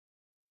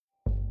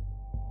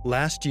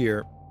Last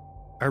year,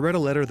 I read a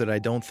letter that I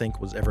don't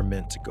think was ever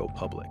meant to go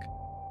public.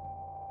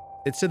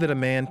 It said that a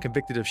man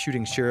convicted of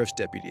shooting sheriff's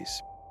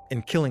deputies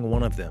and killing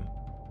one of them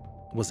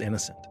was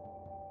innocent.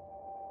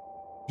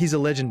 He's a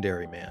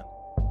legendary man.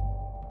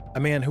 A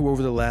man who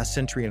over the last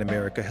century in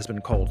America has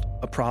been called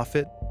a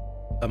prophet,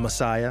 a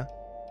messiah,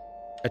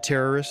 a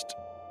terrorist,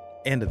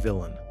 and a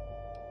villain.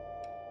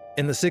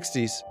 In the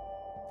 60s,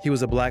 he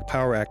was a Black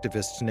Power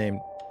activist named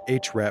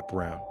H. Rap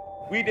Brown.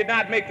 We did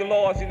not make the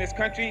laws in this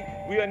country.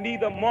 We are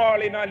neither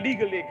morally nor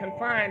legally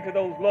confined to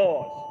those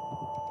laws.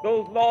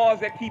 Those laws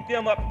that keep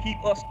them up keep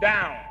us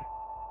down.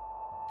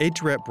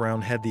 H. Rap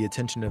Brown had the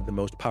attention of the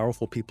most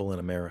powerful people in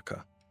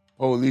America.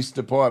 Police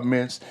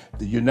departments,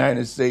 the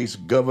United States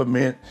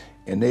government,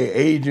 and their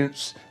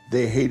agents,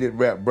 they hated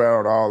Rap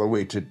Brown all the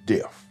way to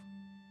death.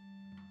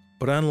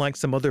 But unlike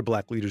some other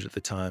Black leaders at the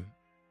time,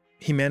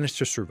 he managed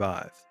to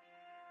survive,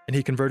 and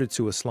he converted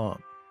to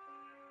Islam,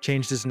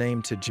 changed his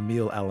name to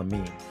Jamil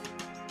Al-Amin,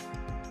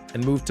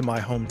 and moved to my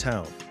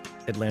hometown,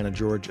 Atlanta,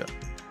 Georgia.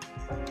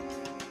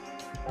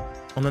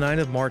 On the night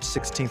of March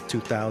 16,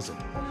 2000,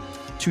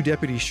 2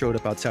 deputies showed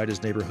up outside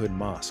his neighborhood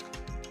mosque,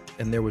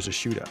 and there was a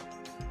shootout.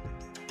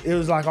 It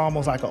was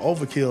almost like an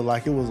overkill,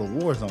 like it was a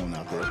war zone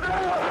out there.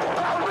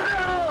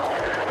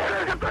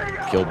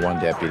 Killed one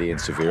deputy and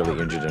severely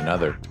injured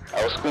another.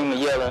 I was screaming,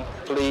 yelling,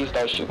 please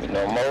don't shoot me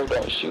no more,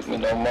 don't shoot me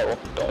no more,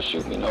 don't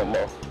shoot me no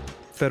more.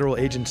 Federal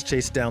agents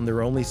chased down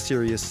their only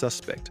serious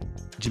suspect,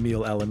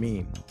 Jamil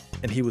Al-Amin,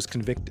 and he was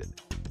convicted.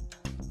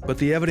 But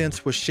the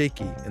evidence was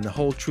shaky, and the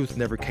whole truth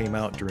never came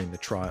out during the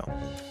trial.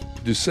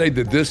 To say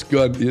that this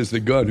gun is the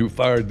gun who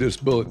fired this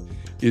bullet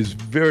is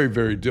very,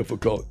 very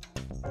difficult.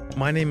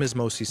 My name is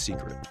Mosi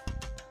Secret.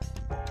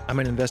 I'm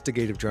an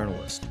investigative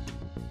journalist.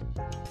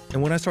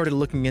 And when I started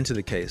looking into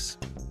the case,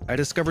 I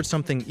discovered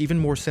something even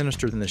more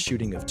sinister than the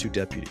shooting of 2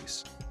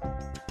 deputies.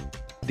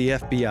 The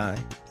FBI,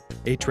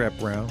 H. Rap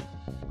Brown,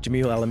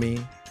 Jamil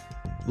Al-Amin,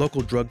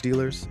 local drug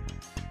dealers,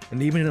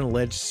 and even an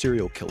alleged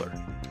serial killer.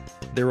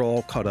 They were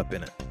all caught up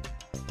in it.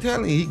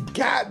 Telling he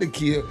got to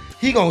kill.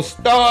 He gonna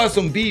start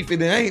some beef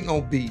and there ain't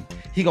no beef.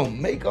 He gonna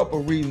make up a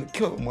reason to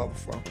kill a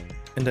motherfucker.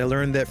 And I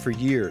learned that for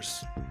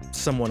years,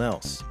 someone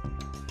else,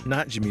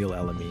 not Jamil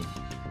Al-Amin,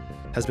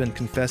 has been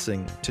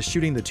confessing to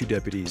shooting the 2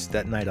 deputies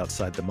that night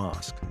outside the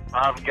mosque.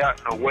 I've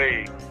gotten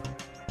away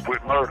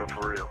with murder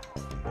for real.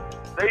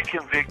 They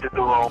convicted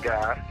the wrong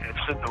guy and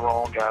sent the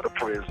wrong guy to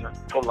prison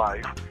for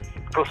life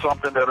for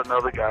something that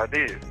another guy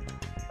did.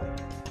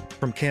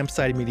 From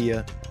Campside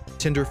Media,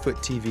 Tenderfoot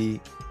TV,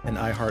 and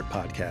iHeart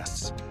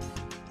Podcasts,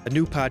 a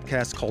new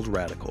podcast called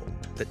Radical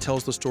that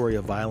tells the story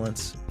of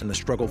violence and the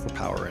struggle for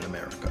power in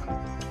America.